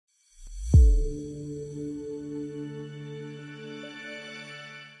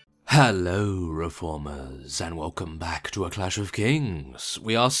Hello, Reformers, and welcome back to A Clash of Kings.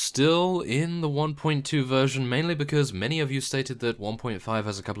 We are still in the 1.2 version, mainly because many of you stated that 1.5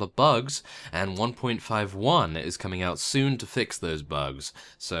 has a couple of bugs, and 1.51 is coming out soon to fix those bugs.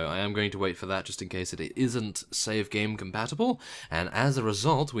 So I am going to wait for that just in case it isn't save game compatible, and as a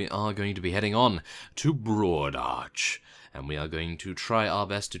result, we are going to be heading on to Broad Arch, and we are going to try our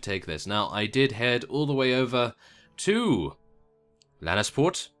best to take this. Now, I did head all the way over to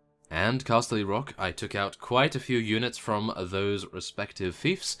Lannisport and Casterly Rock. I took out quite a few units from those respective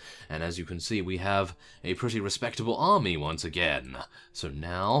fiefs, and as you can see, we have a pretty respectable army once again. So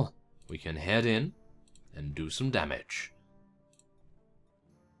now we can head in and do some damage.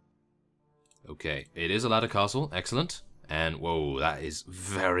 Okay, it is a ladder castle, excellent. And whoa, that is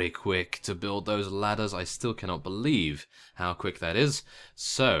very quick to build those ladders. I still cannot believe how quick that is.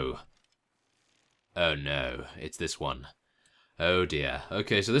 So, oh no, it's this one. Oh dear.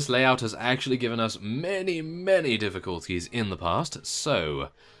 Okay, so this layout has actually given us many difficulties in the past, so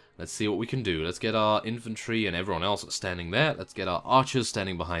let's see what we can do. Let's get our infantry and everyone else standing there. Let's get our archers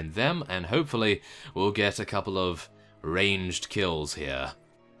standing behind them, and hopefully we'll get a couple of ranged kills here.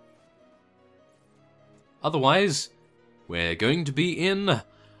 Otherwise, we're going to be in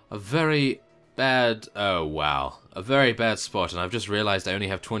a very bad... oh wow. A very bad spot, and I've just realized I only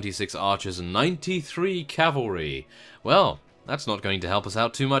have 26 archers and 93 cavalry. Well, that's not going to help us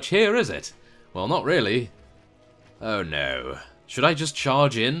out too much here, is it? Well, not really. Oh no. Should I just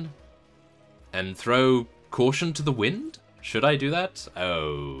charge in and throw caution to the wind? Should I do that?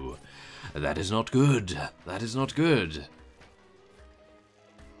 Oh, that is not good. That is not good.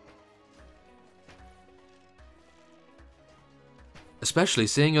 Especially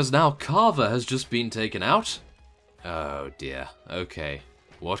seeing as now Carver has just been taken out. Oh dear. Okay.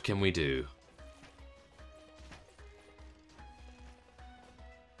 What can we do?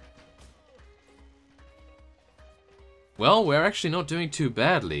 Well, we're actually not doing too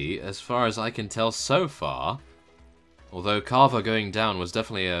badly, as far as I can tell so far. Although Carver going down was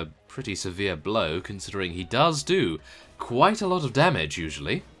definitely a pretty severe blow, considering he does do quite a lot of damage,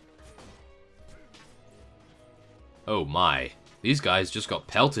 usually. Oh my. These guys just got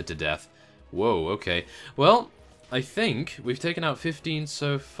pelted to death. Whoa, okay. Well, I think we've taken out 15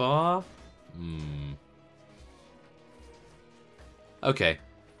 so far. Okay.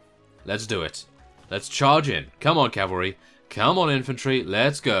 Let's do it. Let's charge in. Come on, cavalry. Come on, infantry.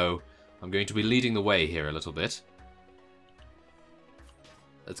 Let's go. I'm going to be leading the way here a little bit.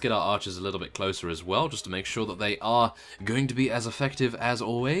 Let's get our archers a little bit closer as well, just to make sure that they are going to be as effective as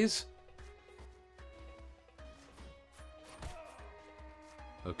always.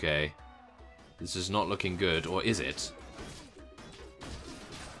 Okay. This is not looking good, or is it?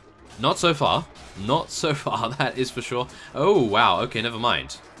 Not so far. Not so far, that is for sure. Oh, wow. Okay, never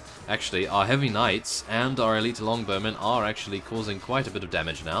mind. Actually, our heavy knights and our elite longbowmen are actually causing quite a bit of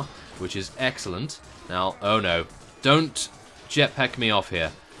damage now, which is excellent. Now, oh no. Don't jetpack me off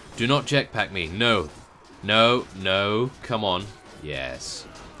here. Do not jetpack me. No. No, no. Come on. Yes.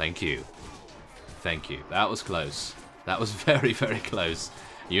 Thank you. Thank you. That was close. That was very close.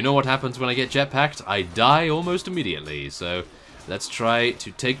 You know what happens when I get jetpacked? I die almost immediately, so let's try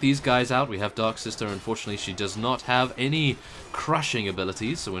to take these guys out. We have Dark Sister. Unfortunately, she does not have any crushing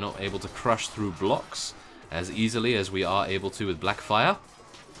abilities, so we're not able to crush through blocks as easily as we are able to with Blackfire.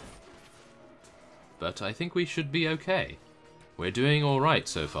 But I think we should be okay. We're doing alright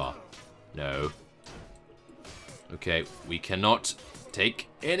so far. No. Okay, we cannot take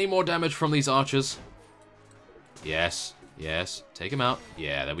any more damage from these archers. Yes, yes, take him out.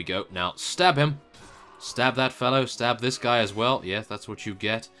 Yeah, there we go. Now, stab him. Stab that fellow, stab this guy as well. Yes, that's what you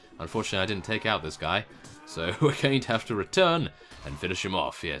get. Unfortunately, I didn't take out this guy, so we're going to have to return and finish him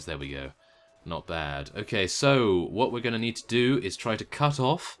off. Yes, there we go. Not bad. Okay, so what we're going to need to do is try to cut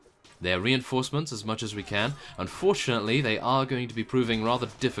off their reinforcements as much as we can. Unfortunately, they are going to be proving rather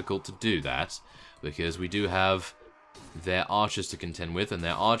difficult to do that, because we do have their archers to contend with, and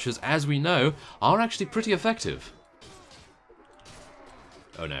their archers, as we know, are actually pretty effective.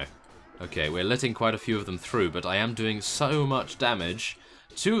 Oh no. Okay, we're letting quite a few of them through, but I am doing so much damage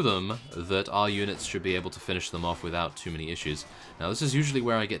to them that our units should be able to finish them off without too many issues. Now, this is usually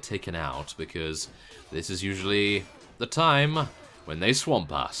where I get taken out, because this is usually the time when they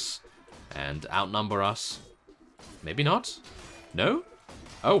swamp us and outnumber us. Maybe not? No?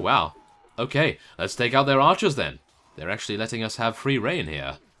 Oh, wow. Okay, let's take out their archers then. They're actually letting us have free reign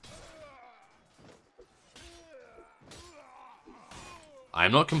here.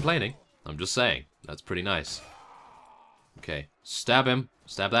 I'm not complaining. I'm just saying. That's pretty nice. Okay, stab him.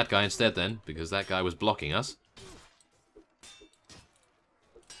 Stab that guy instead then, because that guy was blocking us.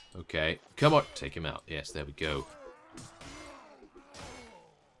 Okay, come on, take him out. Yes, there we go.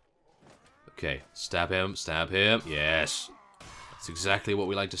 Okay, stab him, yes. That's exactly what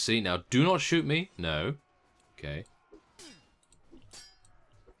we like to see. Now, do not shoot me. No. Okay.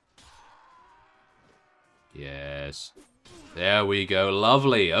 Yes. There we go,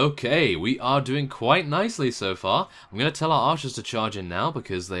 lovely. Okay, we are doing quite nicely so far. I'm going to tell our archers to charge in now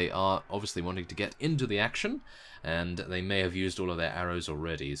because they are obviously wanting to get into the action. And they may have used all of their arrows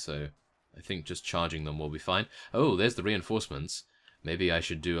already, so I think just charging them will be fine. Oh, there's the reinforcements. Maybe I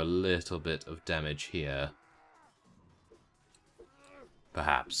should do a little bit of damage here.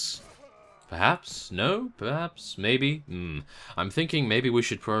 Perhaps. Perhaps? No? Perhaps? Maybe? I'm thinking maybe we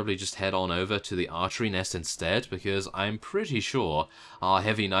should probably just head on over to the archery nest instead, because I'm pretty sure our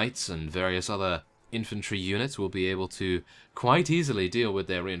heavy knights and various other infantry units will be able to quite easily deal with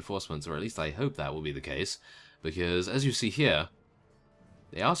their reinforcements, or at least I hope that will be the case. Because, as you see here,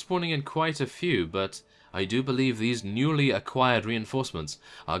 they are spawning in quite a few, but I do believe these newly acquired reinforcements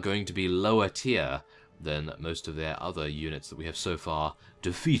are going to be lower tier than most of their other units that we have so far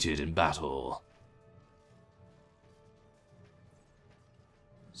defeated in battle.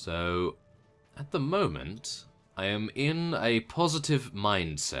 So, at the moment, I am in a positive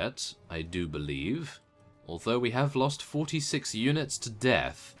mindset, I do believe, although we have lost 46 units to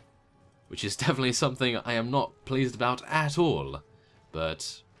death, which is definitely something I am not pleased about at all.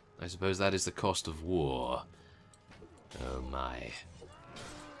 But I suppose that is the cost of war. Oh my.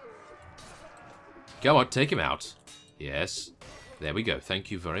 Go on, take him out. Yes. There we go.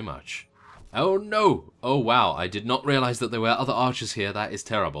 Thank you very much. Oh no! Oh wow, I did not realize that there were other archers here. That is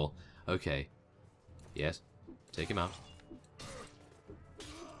terrible. Okay. Yes. Take him out.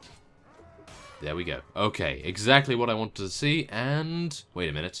 There we go. Okay, exactly what I wanted to see, and... wait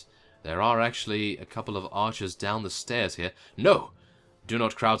a minute. There are actually a couple of archers down the stairs here. No! Do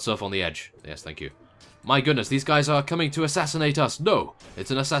not crowd surf on the edge. Yes, thank you. My goodness, these guys are coming to assassinate us. No! It's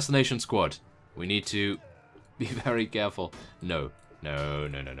an assassination squad. We need to be very careful. No. No,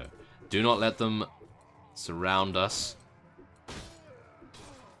 no, no, no. Do not let them surround us.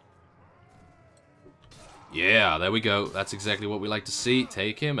 Yeah, there we go. That's exactly what we like to see.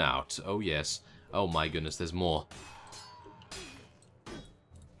 Take him out. Oh, yes. Oh, my goodness, there's more.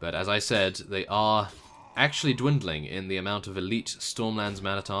 But as I said, they are actually dwindling in the amount of elite Stormlands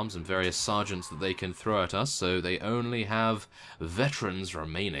man-at-arms and various sergeants that they can throw at us, so they only have veterans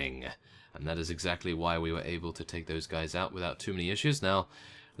remaining. And that is exactly why we were able to take those guys out without too many issues. Now,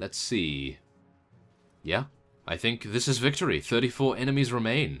 let's see. Yeah, I think this is victory. 34 enemies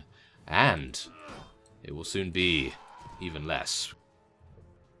remain. And it will soon be even less.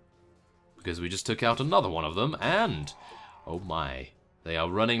 Because we just took out another one of them, and... oh my... they are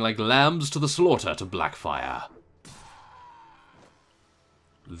running like lambs to the slaughter to Blackfire.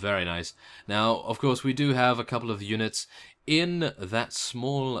 Very nice. Now, of course, we do have a couple of units in that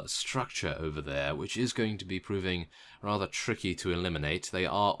small structure over there, which is going to be proving rather tricky to eliminate. They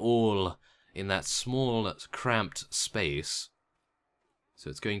are all in that small, cramped space.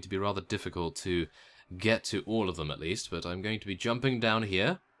 So it's going to be rather difficult to get to all of them, at least. But I'm going to be jumping down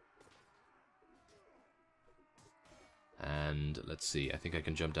here. And let's see, I think I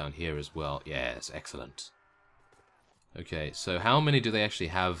can jump down here as well. Yes, excellent. Okay, so how many do they actually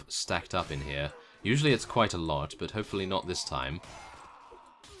have stacked up in here? Usually it's quite a lot, but hopefully not this time.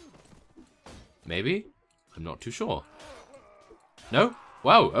 Maybe? I'm not too sure. No?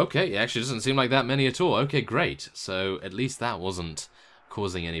 Wow, okay, it actually doesn't seem like that many at all. Okay, great. So at least that wasn't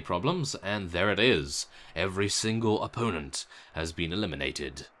causing any problems, and there it is. Every single opponent has been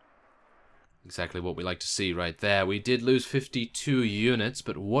eliminated. Exactly what we like to see right there. We did lose 52 units,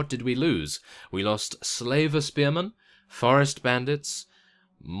 but what did we lose? We lost Slaver Spearmen, Forest Bandits,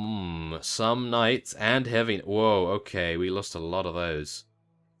 some Knights, and Heavy... whoa, okay, we lost a lot of those.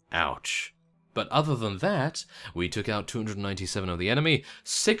 Ouch. But other than that, we took out 297 of the enemy,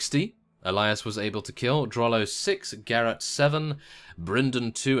 60 Elias was able to kill, Drollo 6, Garrett 7,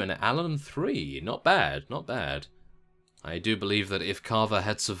 Bryndon 2, and Alan 3. Not bad, not bad. I do believe that if Carver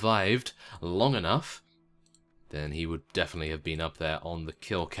had survived long enough, then he would definitely have been up there on the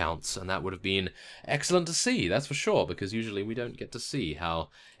kill counts, and that would have been excellent to see, that's for sure, because usually we don't get to see how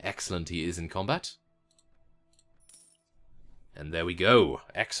excellent he is in combat. And there we go,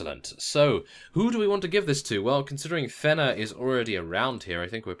 excellent. So, who do we want to give this to? Well, considering Fenna is already around here, I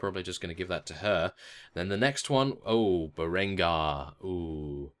think we're probably just going to give that to her. Then the next one, oh, Berengar,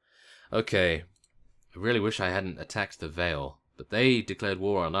 ooh. Okay. I really wish I hadn't attacked the Vale, but they declared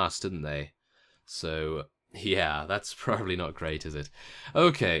war on us, didn't they? So, yeah, that's probably not great, is it?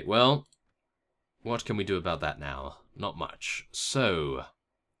 Okay, well, what can we do about that now? Not much. So,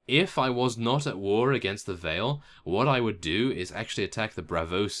 if I was not at war against the Vale, what I would do is actually attack the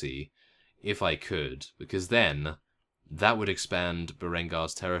Braavosi, if I could, because then that would expand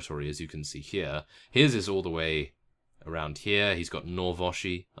Berengar's territory, as you can see here. His is all the way around here. He's got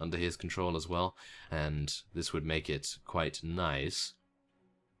Norvoshi under his control as well, and this would make it quite nice.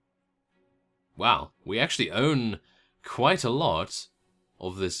 Wow, we actually own quite a lot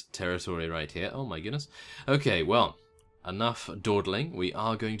of this territory right here. Oh my goodness. Okay, well, enough dawdling. We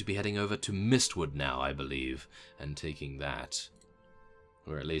are going to be heading over to Mistwood now, I believe, and taking that.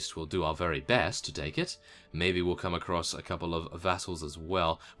 Or at least we'll do our very best to take it. Maybe we'll come across a couple of vassals as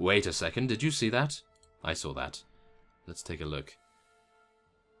well. Wait a second, did you see that? I saw that. Let's take a look.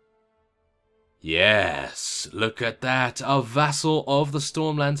 Yes, look at that. A vassal of the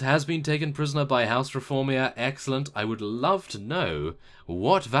Stormlands has been taken prisoner by House Reformia. Excellent. I would love to know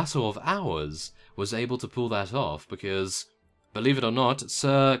what vassal of ours was able to pull that off, because, believe it or not,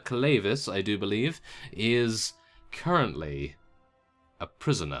 Sir Clavis, I do believe, is currently a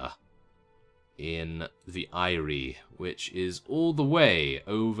prisoner in the Eyrie, which is all the way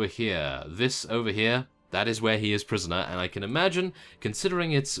over here. This over here, that is where he is prisoner, and I can imagine,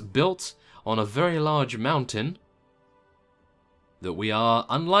 considering it's built on a very large mountain, that we are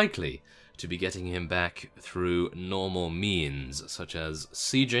unlikely to be getting him back through normal means, such as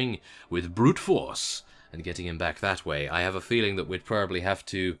sieging with brute force and getting him back that way. I have a feeling that we'd probably have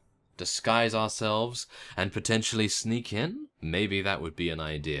to disguise ourselves and potentially sneak in. Maybe that would be an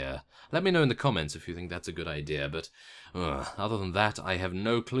idea. Let me know in the comments if you think that's a good idea, but other than that, I have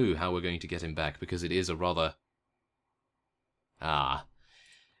no clue how we're going to get him back, because it is a rather...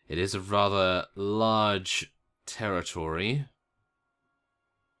 it is a rather large territory.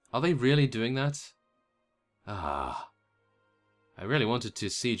 Are they really doing that? I really wanted to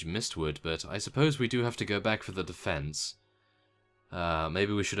siege Mistwood, but I suppose we do have to go back for the defense.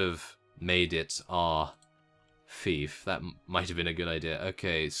 Maybe we should have made it our fief. That might have been a good idea.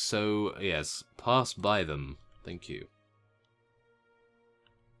 Okay, so, yes, pass by them. Thank you.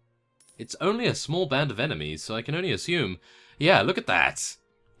 It's only a small band of enemies, so I can only assume... Yeah, look at that!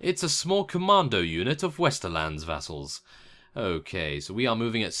 It's a small commando unit of Westerlands vassals. Okay, so we are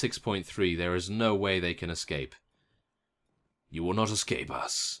moving at 6.3. There is no way they can escape. You will not escape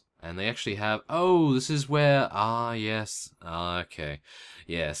us. And they actually have... Oh, this is where... yes. Okay.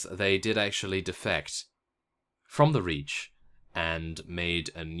 Yes, they did actually defect from the Reach and made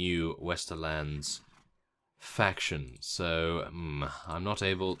a new Westerlands faction. So, I'm not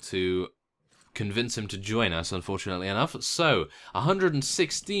able to convince him to join us, unfortunately enough. So,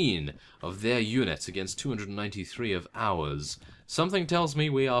 116 of their units against 293 of ours. Something tells me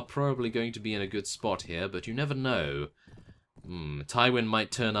we are probably going to be in a good spot here, but you never know. Tywin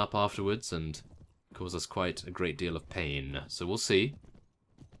might turn up afterwards and cause us quite a great deal of pain, so we'll see.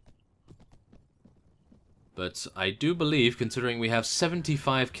 But I do believe, considering we have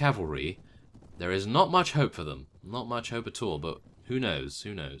 75 cavalry, there is not much hope for them. Not much hope at all, but who knows,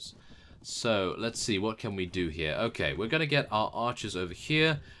 who knows. So, let's see, what can we do here? Okay, we're going to get our archers over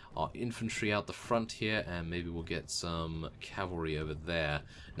here, our infantry out the front here, and maybe we'll get some cavalry over there.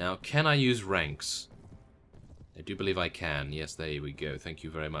 Now, can I use ranks? I do believe I can. Yes, there we go. Thank you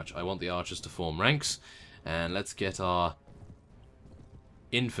very much. I want the archers to form ranks, and let's get our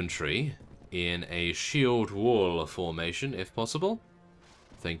infantry in a shield wall formation, if possible.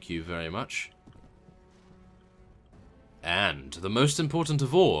 Thank you very much. And, the most important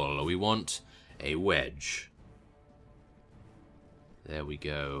of all, we want a wedge. There we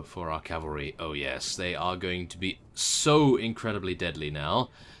go, for our cavalry. Oh yes, they are going to be so incredibly deadly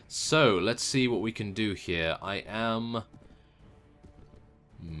now. So, let's see what we can do here. I am...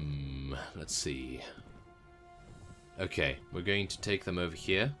 let's see. Okay, we're going to take them over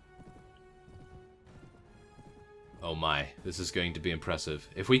here. Oh my, this is going to be impressive.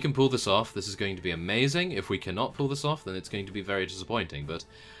 If we can pull this off, this is going to be amazing. If we cannot pull this off, then it's going to be very disappointing. But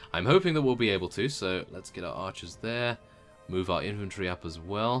I'm hoping that we'll be able to, so let's get our archers there. Move our infantry up as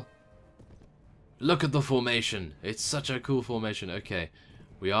well. Look at the formation! It's such a cool formation. Okay,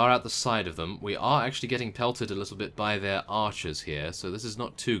 we are at the side of them. We are actually getting pelted a little bit by their archers here, so this is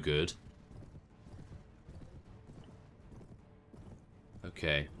not too good.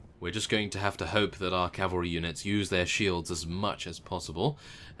 Okay. We're just going to have to hope that our cavalry units use their shields as much as possible.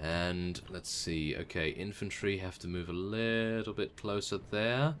 And let's see. Okay, infantry have to move a little bit closer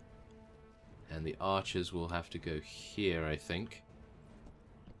there. And the archers will have to go here, I think.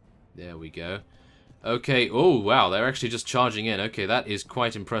 There we go. Okay, oh wow, they're actually just charging in. Okay, that is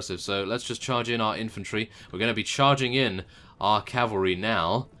quite impressive. So let's just charge in our infantry. We're going to be charging in our cavalry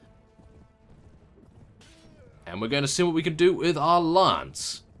now. And we're going to see what we can do with our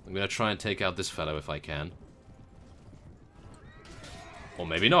lance. I'm going to try and take out this fellow if I can. Or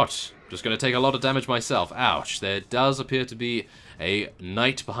maybe not. Just going to take a lot of damage myself. Ouch. There does appear to be a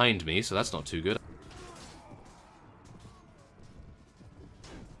knight behind me, so that's not too good.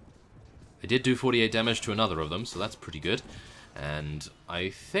 I did do 48 damage to another of them, so that's pretty good. And I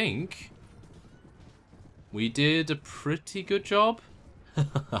think we did a pretty good job.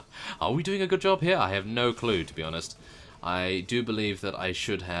 Are we doing a good job here? I have no clue, to be honest. I do believe that I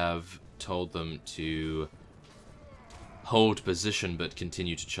should have told them to hold position but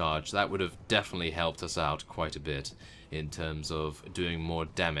continue to charge. That would have definitely helped us out quite a bit in terms of doing more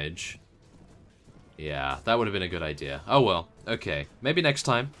damage. Yeah, that would have been a good idea. Oh well, okay. Maybe next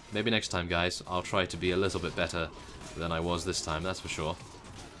time. Maybe next time, guys. I'll try to be a little bit better than I was this time, that's for sure.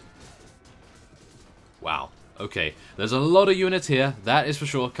 Wow. Okay, there's a lot of units here, that is for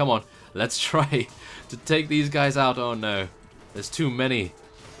sure. Come on, let's try to take these guys out. Oh no, there's too many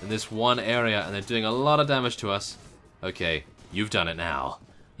in this one area, and they're doing a lot of damage to us. Okay, you've done it now.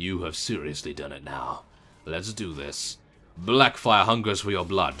 You have seriously done it now. Let's do this. Blackfire hungers for your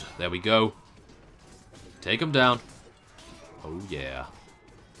blood. There we go. Take him down. Oh yeah.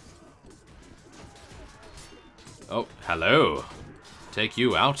 Oh, hello. Take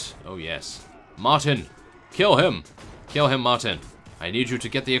you out. Oh yes. Martin! Kill him! Kill him, Martin. I need you to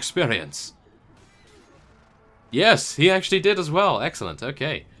get the experience. Yes, he actually did as well. Excellent.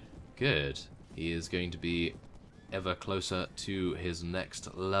 Okay. Good. He is going to be ever closer to his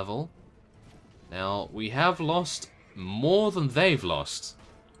next level. Now, we have lost more than they've lost,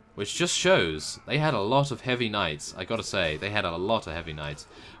 which just shows they had a lot of heavy knights. I gotta say, they had a lot of heavy knights.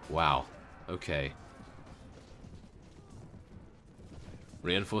 Wow. Okay.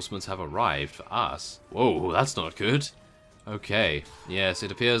 Reinforcements have arrived for us. Whoa, that's not good. Okay, yes,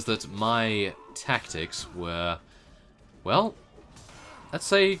 it appears that my tactics were, well, let's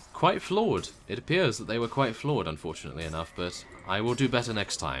say quite flawed. It appears that they were quite flawed, unfortunately enough, but I will do better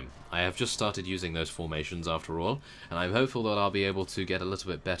next time. I have just started using those formations after all, and I'm hopeful that I'll be able to get a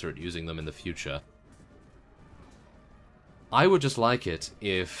little bit better at using them in the future. I would just like it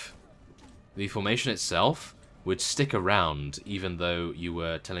if the formation itself would stick around even though you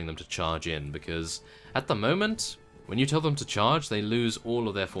were telling them to charge in, because at the moment, when you tell them to charge, they lose all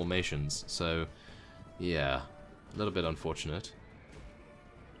of their formations. So, yeah, a little bit unfortunate.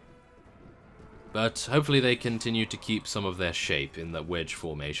 But hopefully they continue to keep some of their shape in the wedge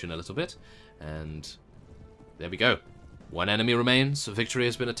formation a little bit, and there we go. One enemy remains, victory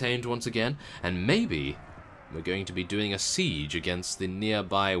has been attained once again, and maybe we're going to be doing a siege against the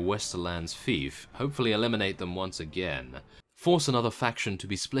nearby Westerlands fief. Hopefully eliminate them once again. Force another faction to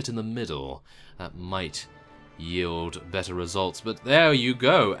be split in the middle. That might yield better results. But there you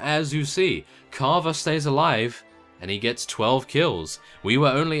go. As you see, Carver stays alive and he gets 12 kills. We were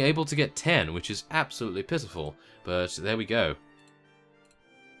only able to get 10, which is absolutely pitiful. But there we go.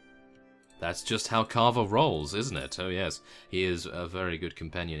 That's just how Carver rolls, isn't it? Oh yes, he is a very good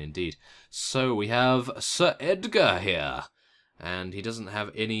companion indeed. So we have Sir Edgar here, and he doesn't have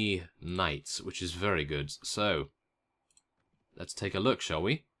any knights, which is very good. So, let's take a look, shall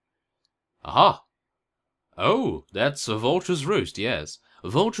we? Aha! Oh, that's a Vulture's Roost, yes.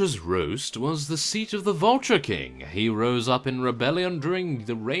 Vulture's Roost was the seat of the Vulture King. He rose up in rebellion during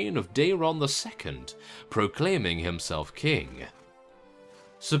the reign of Daeron II, proclaiming himself king.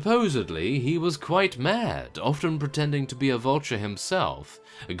 Supposedly, he was quite mad, often pretending to be a vulture himself,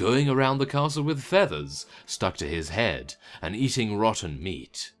 going around the castle with feathers stuck to his head, and eating rotten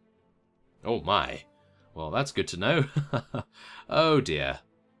meat. Oh my. Well, that's good to know. Oh dear.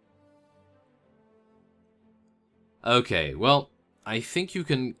 Okay, well, I think you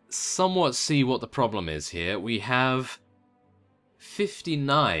can somewhat see what the problem is here. We have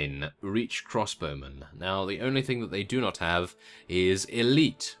 59 reach crossbowmen. Now, the only thing that they do not have is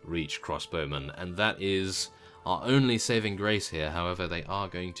elite reach crossbowmen, and that is our only saving grace here. However, they are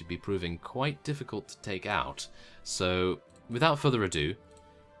going to be proving quite difficult to take out. So, without further ado,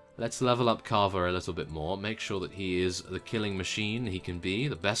 let's level up Carver a little bit more, make sure that he is the killing machine he can be,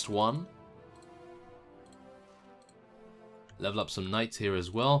 the best one. Level up some knights here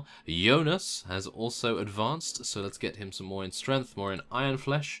as well. Jonas has also advanced, so let's get him some more in strength, more in iron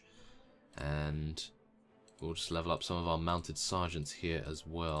flesh. And we'll just level up some of our mounted sergeants here as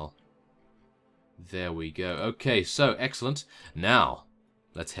well. There we go. Okay, so excellent. Now,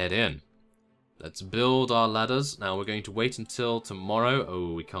 let's head in. Let's build our ladders. Now, we're going to wait until tomorrow.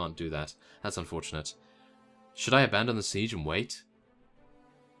 Oh, we can't do that. That's unfortunate. Should I abandon the siege and wait?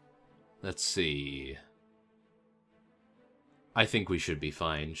 Let's see. I think we should be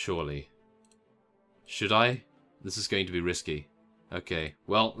fine, surely. Should I? This is going to be risky. Okay,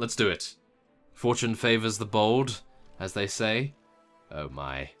 well, let's do it. Fortune favors the bold, as they say. Oh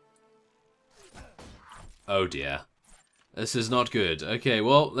my. Oh dear. This is not good. Okay,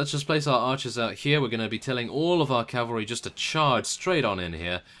 well, let's just place our archers out here. We're going to be telling all of our cavalry just to charge straight on in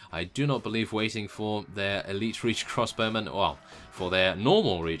here. I do not believe waiting for their elite reach crossbowmen, well, for their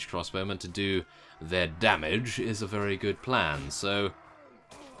normal reach crossbowmen to do their damage is a very good plan. So,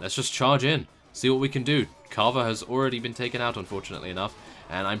 let's just charge in. See what we can do. Carver has already been taken out, unfortunately enough.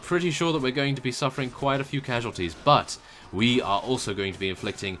 And I'm pretty sure that we're going to be suffering quite a few casualties. But we are also going to be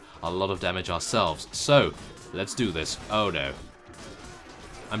inflicting a lot of damage ourselves. So, let's do this. Oh no.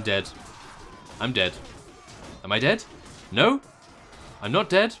 I'm dead. I'm dead. Am I dead? No? I'm not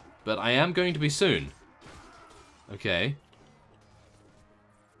dead, but I am going to be soon. Okay.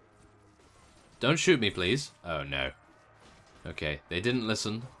 Don't shoot me, please. Oh no. Okay, they didn't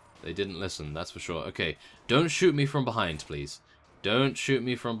listen. They didn't listen, that's for sure. Okay, don't shoot me from behind, please. Don't shoot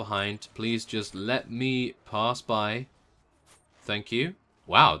me from behind. Please just let me pass by. Thank you.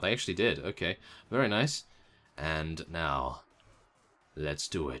 Wow, they actually did. Okay, very nice. And now, let's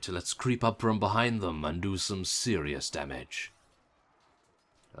do it. Let's creep up from behind them and do some serious damage.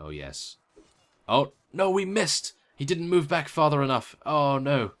 Oh, yes. Oh, no, we missed! He didn't move back farther enough. Oh,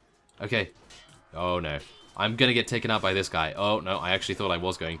 no. Okay. Oh, no. I'm gonna get taken out by this guy. Oh, no, I actually thought I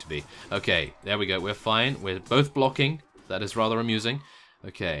was going to be. Okay, there we go. We're fine. We're both blocking. That is rather amusing.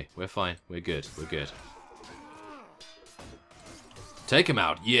 Okay, we're fine. We're good. We're good. Take him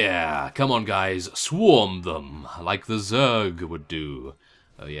out. Yeah. Come on, guys. Swarm them. Like the Zerg would do.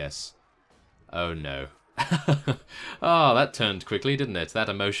 Oh, yes. Oh, no. Oh, that turned quickly, didn't it? That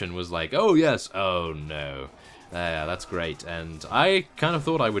emotion was like, oh, yes. Oh, no. Yeah, that's great. And I kind of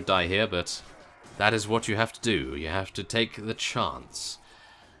thought I would die here, but that is what you have to do. You have to take the chance.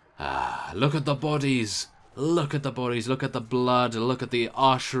 Ah, look at the bodies. Look at the bodies. Look at the blood. Look at the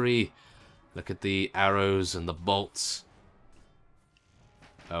archery. Look at the arrows and the bolts.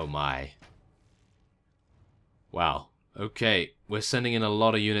 Oh my. Wow. Okay, we're sending in a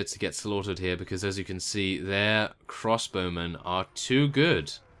lot of units to get slaughtered here because, as you can see, their crossbowmen are too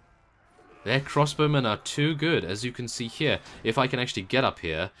good. Their crossbowmen are too good, as you can see here. If I can actually get up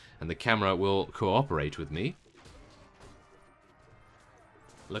here, and the camera will cooperate with me.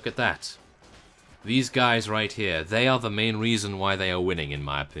 Look at that. These guys right here, they are the main reason why they are winning, in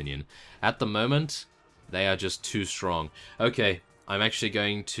my opinion. At the moment, they are just too strong. Okay. I'm actually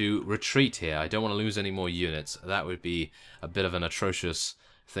going to retreat here. I don't want to lose any more units. That would be a bit of an atrocious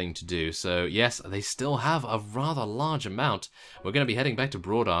thing to do. So, yes, they still have a rather large amount. We're going to be heading back to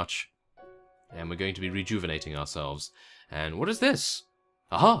Broad Arch. And we're going to be rejuvenating ourselves. And what is this?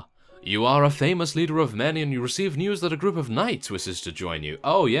 Aha! You are a famous leader of men and you receive news that a group of knights wishes to join you.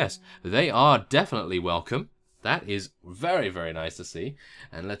 Oh, yes. They are definitely welcome. That is very, very nice to see.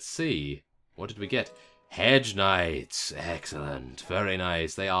 And let's see. What did we get? Hedge Knights. Excellent. Very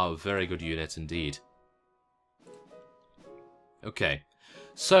nice. They are very good units indeed. Okay.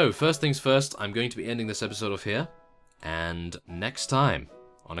 So, first things first, I'm going to be ending this episode off here. And next time,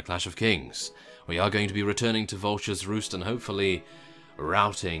 on A Clash of Kings, we are going to be returning to Vulture's Roost and hopefully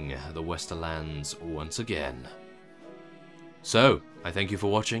routing the Westerlands once again. So, I thank you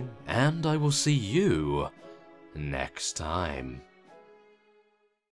for watching, and I will see you next time.